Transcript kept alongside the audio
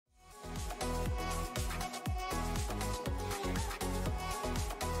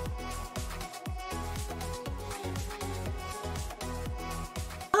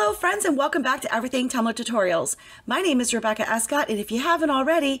Hello friends and welcome back to Everything Tumbler Tutorials. My name is Rebecca Escott, and if you haven't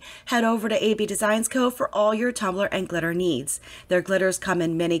already, head over to AB Designs Co. for all your tumbler and glitter needs. Their glitters come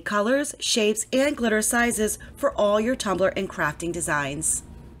in many colors, shapes, and glitter sizes for all your tumbler and crafting designs.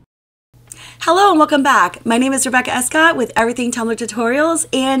 Hello and welcome back. My name is Rebecca Escott with Everything Tumbler Tutorials,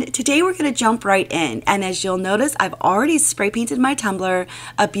 and today we're going to jump right in. And as you'll notice, I've already spray painted my tumbler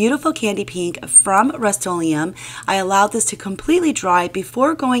a beautiful candy pink from Rust-Oleum. I allowed this to completely dry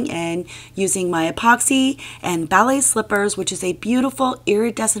before going in using my epoxy and ballet slippers, which is a beautiful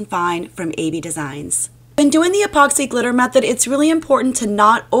iridescent fine from AB Designs. When doing the epoxy glitter method, it's really important to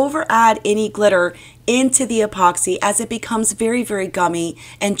not over add any glitter into the epoxy, as it becomes very, very gummy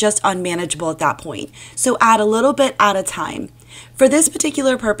and just unmanageable at that point. So add a little bit at a time. For this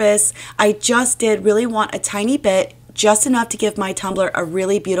particular purpose, I just did really want a tiny bit, just enough to give my tumbler a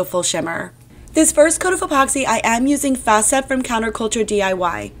really beautiful shimmer. This first coat of epoxy, I am using Fast Set from Counterculture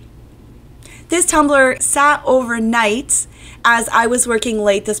DIY. This tumbler sat overnight as I was working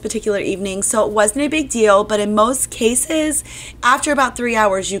late this particular evening, so it wasn't a big deal, but in most cases, after about 3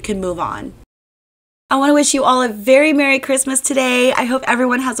 hours, you can move on. I want to wish you all a very Merry Christmas today. I hope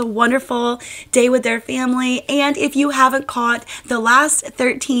everyone has a wonderful day with their family. And if you haven't caught the last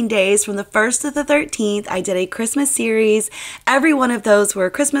 13 days from the 1st to the 13th, I did a Christmas series. Every one of those were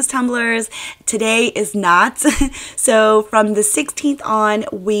Christmas tumblers. Today is not. So from the 16th on,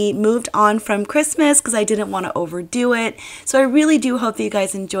 we moved on from Christmas because I didn't want to overdo it. So I really do hope that you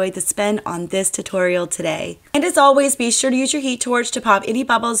guys enjoyed the spin on this tutorial today. And as always, be sure to use your heat torch to pop any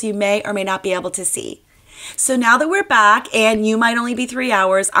bubbles you may or may not be able to see. So now that we're back, and you might only be 3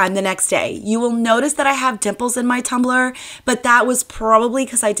 hours, I'm the next day. You will notice that I have dimples in my tumbler, but that was probably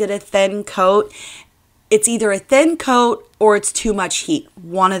because I did a thin coat. It's either a thin coat or it's too much heat,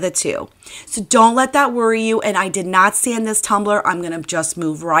 one of the two. So don't let that worry you, and I did not sand this tumbler. I'm going to just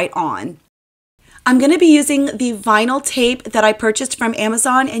move right on. I'm going to be using the vinyl tape that I purchased from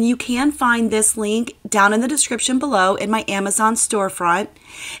Amazon, and you can find this link down in the description below in my Amazon storefront.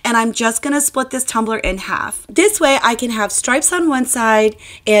 And I'm just going to split this tumbler in half. This way I can have stripes on one side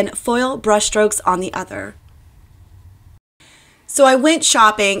and foil brush strokes on the other. So I went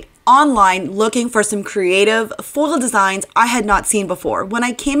shopping online looking for some creative foil designs I had not seen before when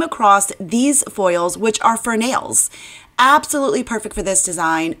I came across these foils, which are for nails. Absolutely perfect for this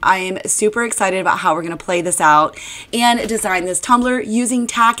design. I am super excited about how we're going to play this out and design this tumbler using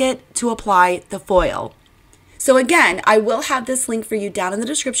Tack-It to apply the foil. So again, I will have this link for you down in the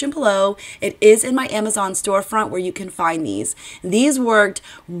description below. It is in my Amazon storefront where you can find these. These worked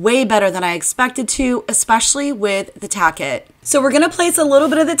way better than I expected to, especially with the Tack-It. So we're going to place a little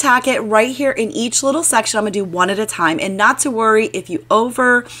bit of the Tack-It right here in each little section. I'm going to do one at a time, and not to worry if you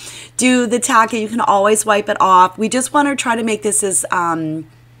overdo the Tack-It, you can always wipe it off. We just want to try to make this as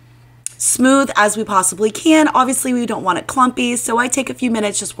smooth as we possibly can. Obviously, we don't want it clumpy, so I take a few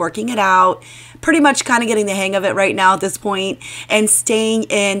minutes just working it out, pretty much kind of getting the hang of it right now at this point and staying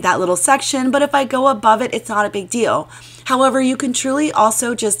in that little section. But if I go above it, it's not a big deal. However, you can truly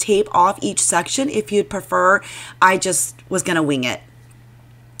also just tape off each section if you'd prefer. I just was gonna wing it.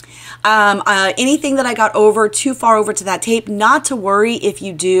 Anything that I got too far over to that tape, not to worry if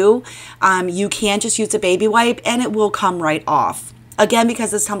you do. You can just use a baby wipe and it will come right off. Again, because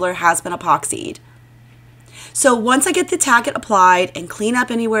this tumbler has been epoxied. So once I get the Tack-It applied and clean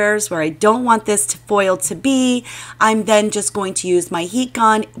up anywhere where I don't want this foil to be, I'm then just going to use my heat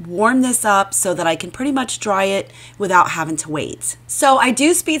gun, warm this up so that I can pretty much dry it without having to wait. So I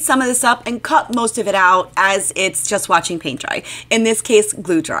do speed some of this up and cut most of it out as it's just watching paint dry. In this case,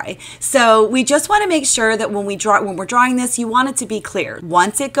 glue dry. So we just want to make sure that when we're drying this, you want it to be clear.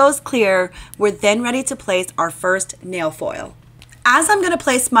 Once it goes clear, we're then ready to place our first nail foil. As I'm going to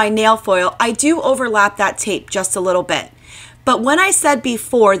place my nail foil, I do overlap that tape just a little bit. But when I said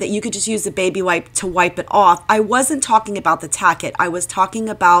before that you could just use a baby wipe to wipe it off, I wasn't talking about the Tack-It. I was talking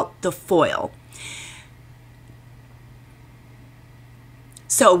about the foil.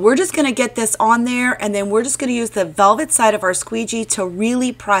 So we're just going to get this on there, and then we're just going to use the velvet side of our squeegee to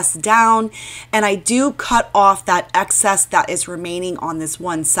really press down. And I do cut off that excess that is remaining on this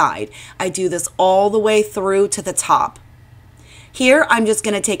one side. I do this all the way through to the top. Here, I'm just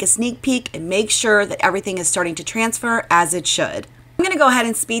going to take a sneak peek and make sure that everything is starting to transfer as it should. I'm going to go ahead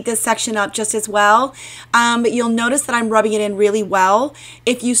and speed this section up just as well, but you'll notice that I'm rubbing it in really well.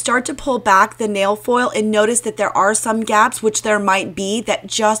 If you start to pull back the nail foil and notice that there are some gaps, which there might be, that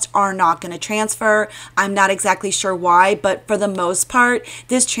just are not going to transfer. I'm not exactly sure why, but for the most part,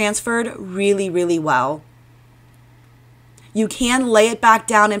 this transferred really, really well. You can lay it back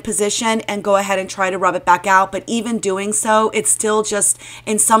down in position and go ahead and try to rub it back out, but even doing so, it still just,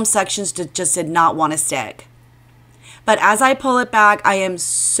 in some sections, just did not want to stick. But as I pull it back, I am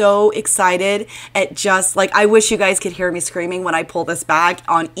so excited at just, like, I wish you guys could hear me screaming when I pull this back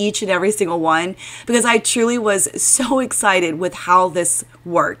on each and every single one, because I truly was so excited with how this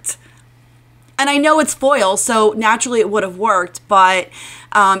worked. And I know it's foil, so naturally it would have worked, but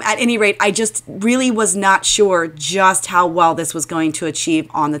at any rate, I just really was not sure just how well this was going to achieve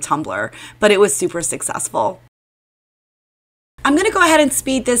on the tumbler, but it was super successful. I'm going to go ahead and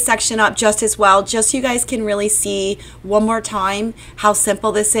speed this section up just as well, just so you guys can really see one more time how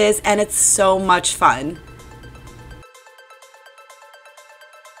simple this is, and it's so much fun.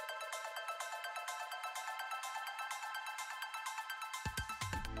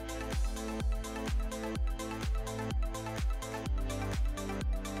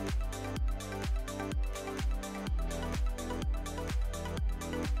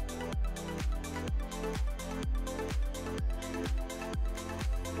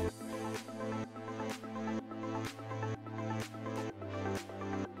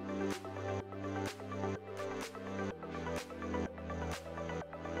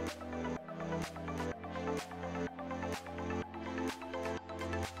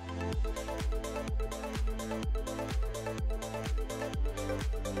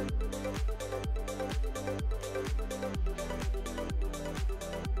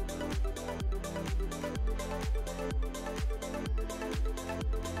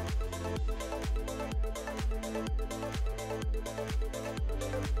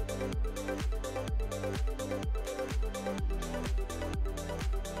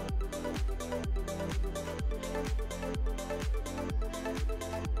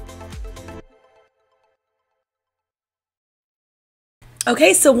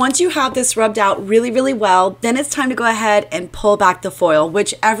 Okay, so once you have this rubbed out really well, then it's time to go ahead and pull back the foil,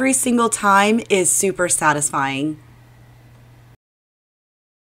 which every single time is super satisfying.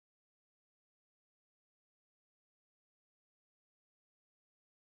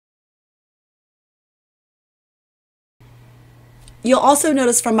 You'll also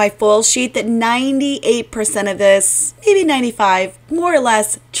notice from my foil sheet that 98% of this, maybe 95, more or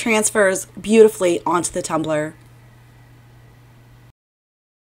less, transfers beautifully onto the tumbler.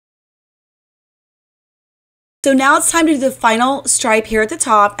 So now it's time to do the final stripe here at the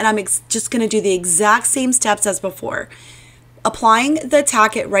top, and I'm just going to do the exact same steps as before. Applying the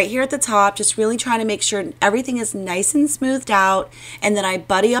tacket right here at the top, just really trying to make sure everything is nice and smoothed out, and then I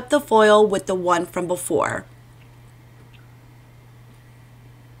buddy up the foil with the one from before.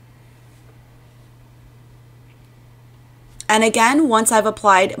 And again, once I've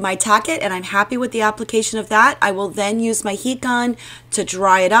applied my tacket and I'm happy with the application of that, I will then use my heat gun to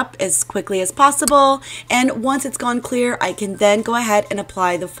dry it up as quickly as possible. And once it's gone clear, I can then go ahead and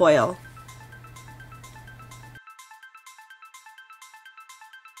apply the foil.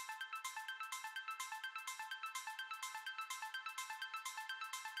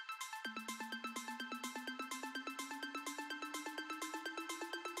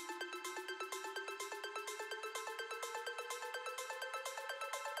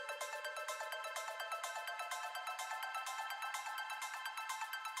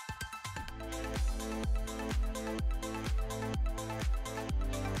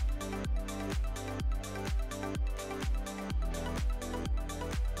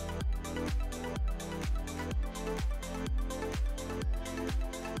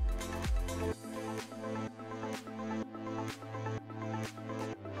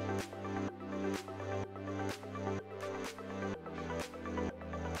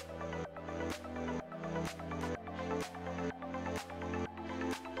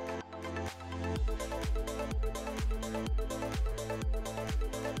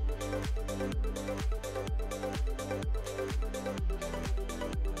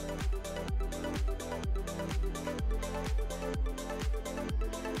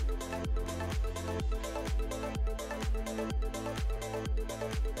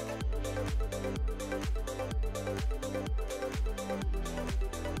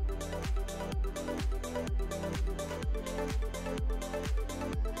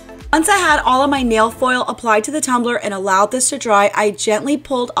 Once I had all of my nail foil applied to the tumbler and allowed this to dry, I gently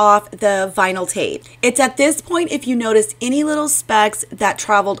pulled off the vinyl tape. It's at this point, if you notice any little specks that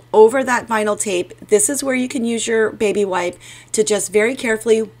traveled over that vinyl tape, this is where you can use your baby wipe to just very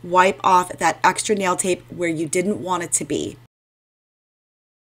carefully wipe off that extra nail tape where you didn't want it to be.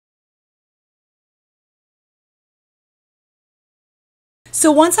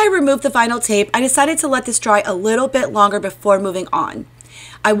 So once I removed the vinyl tape, I decided to let this dry a little bit longer before moving on.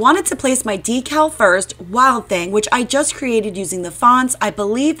 I wanted to place my decal first, Wild Thing, which I just created using the fonts I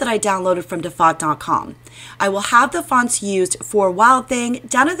believe that I downloaded from defont.com. I will have the fonts used for Wild Thing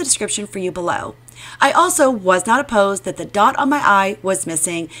down in the description for you below. I also was not opposed that the dot on my eye was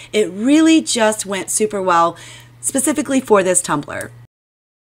missing. It really just went super well, specifically for this tumbler.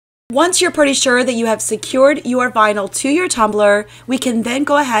 Once you're pretty sure that you have secured your vinyl to your tumbler, we can then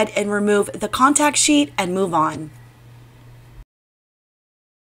go ahead and remove the contact sheet and move on.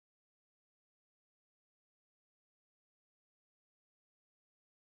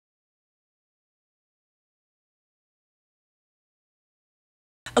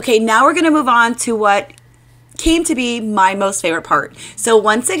 Okay, now we're going to move on to what came to be my most favorite part. So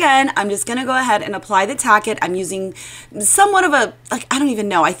once again, I'm just going to go ahead and apply the tacket. I'm using somewhat of a, like, I don't even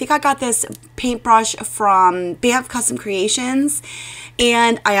know. I think I got this paintbrush from Banff Custom Creations,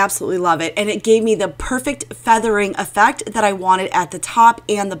 and I absolutely love it. And it gave me the perfect feathering effect that I wanted at the top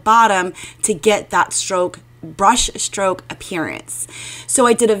and the bottom to get that brush stroke appearance. So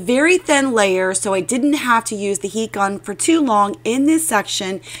I did a very thin layer so I didn't have to use the heat gun for too long in this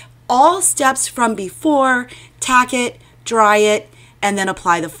section. All steps from before: tack it, dry it, and then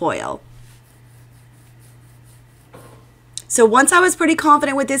apply the foil. So once I was pretty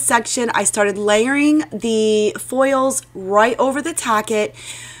confident with this section, I started layering the foils right over the tacket.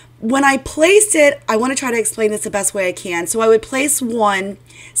 When I placed it, I want to try to explain this the best way I can. So I would place one,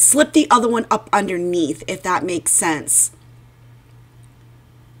 slip the other one up underneath, if that makes sense.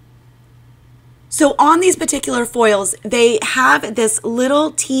 So on these particular foils, they have this little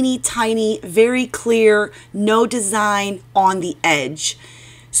teeny tiny, very clear, no design on the edge.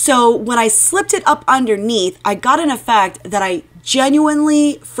 So when I slipped it up underneath, I got an effect that I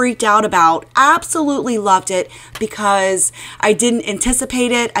genuinely freaked out about. Absolutely loved it because I didn't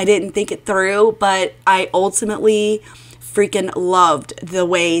anticipate it. I didn't think it through, but I ultimately freaking loved the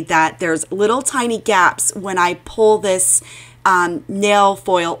way that there's little tiny gaps when I pull this nail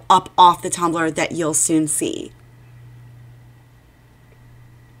foil up off the tumbler that you'll soon see.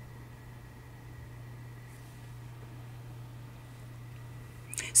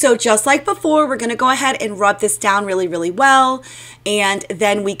 So just like before, we're going to go ahead and rub this down really, really well, and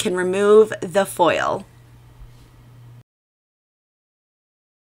then we can remove the foil.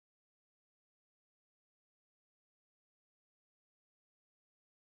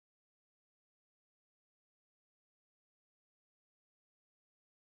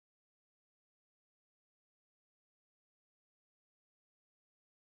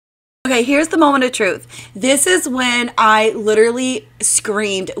 Okay, here's the moment of truth. This is when I literally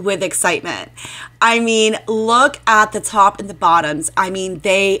screamed with excitement. I mean, look at the top and the bottoms. I mean,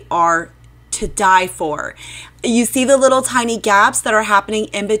 they are to die for. You see the little tiny gaps that are happening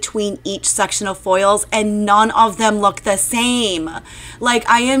in between each section of foils, and none of them look the same. Like,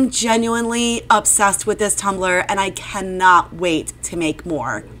 I am genuinely obsessed with this tumbler, and I cannot wait to make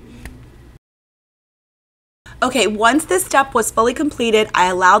more. Okay, once this step was fully completed, I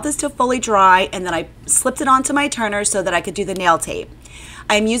allowed this to fully dry, and then I slipped it onto my turner so that I could do the nail tape.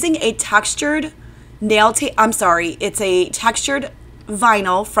 I'm using a textured nail tape, it's a textured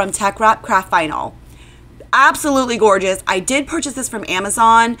vinyl from Tech Wrap Craft Vinyl. Absolutely gorgeous. I did purchase this from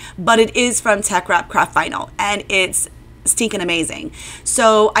Amazon, but it is from Tech Wrap Craft Vinyl, and it's stinking amazing.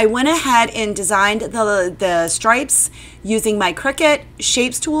 So I went ahead and designed the stripes using my Cricut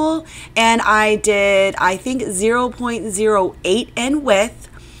shapes tool, and I did, I think, 0.08 in width,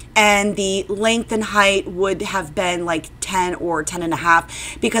 and the length and height would have been like 10 or 10 and a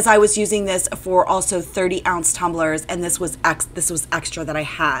half, because I was using this for also 30-ounce tumblers, and this was extra that I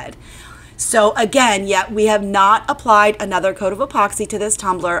had. So again, we have not applied another coat of epoxy to this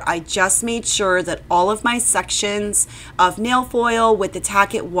tumbler. I just made sure that all of my sections of nail foil with the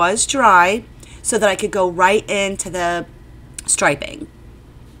tacket was dry so that I could go right into the striping.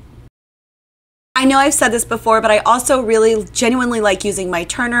 I know I've said this before, but I also really genuinely like using my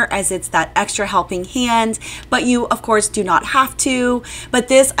turner, as it's that extra helping hand, but you of course do not have to. But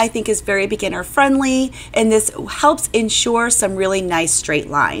this, I think, is very beginner friendly, and this helps ensure some really nice straight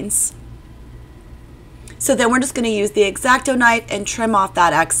lines. So then we're just going to use the X-Acto knife and trim off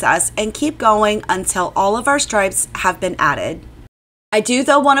that excess and keep going until all of our stripes have been added. I do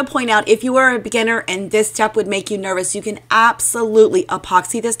though want to point out, if you are a beginner and this step would make you nervous, you can absolutely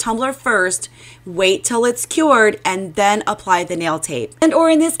epoxy this tumbler first, wait till it's cured, and then apply the nail tape, and or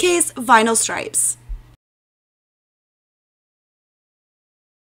in this case, vinyl stripes.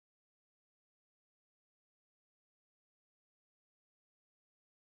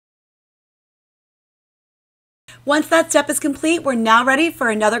 Once that step is complete, we're now ready for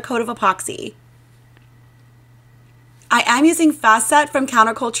another coat of epoxy. I am using Fast Set from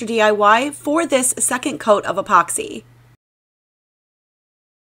Counterculture DIY for this second coat of epoxy.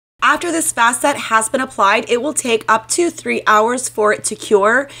 After this Fast Set has been applied, it will take up to 3 hours for it to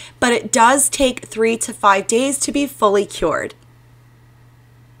cure, but it does take 3 to 5 days to be fully cured.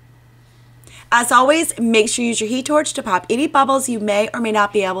 As always, make sure you use your heat torch to pop any bubbles you may or may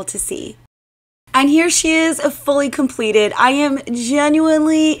not be able to see. And here she is, fully completed. I am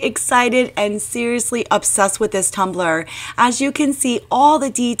genuinely excited and seriously obsessed with this tumbler. As you can see, all the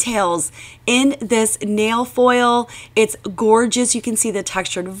details in this nail foil. It's gorgeous. You can see the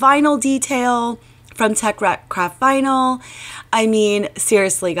textured vinyl detail from Tech Craft Vinyl. I mean,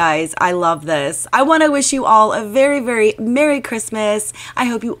 seriously, guys, I love this. I want to wish you all a very, very Merry Christmas. I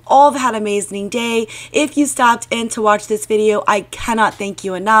hope you all have had an amazing day. If you stopped in to watch this video, I cannot thank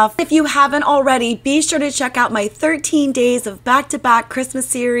you enough. If you haven't already, be sure to check out my 13 days of back-to-back Christmas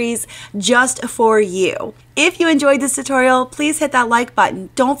series just for you. If you enjoyed this tutorial, please hit that like button.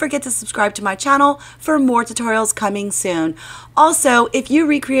 Don't forget to subscribe to my channel for more tutorials coming soon. Also, if you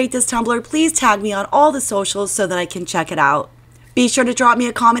recreate this tumbler, please tag me on all the socials so that I can check it out. Be sure to drop me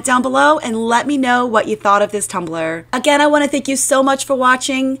a comment down below and let me know what you thought of this tumbler. Again, I want to thank you so much for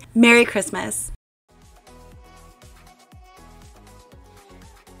watching. Merry Christmas.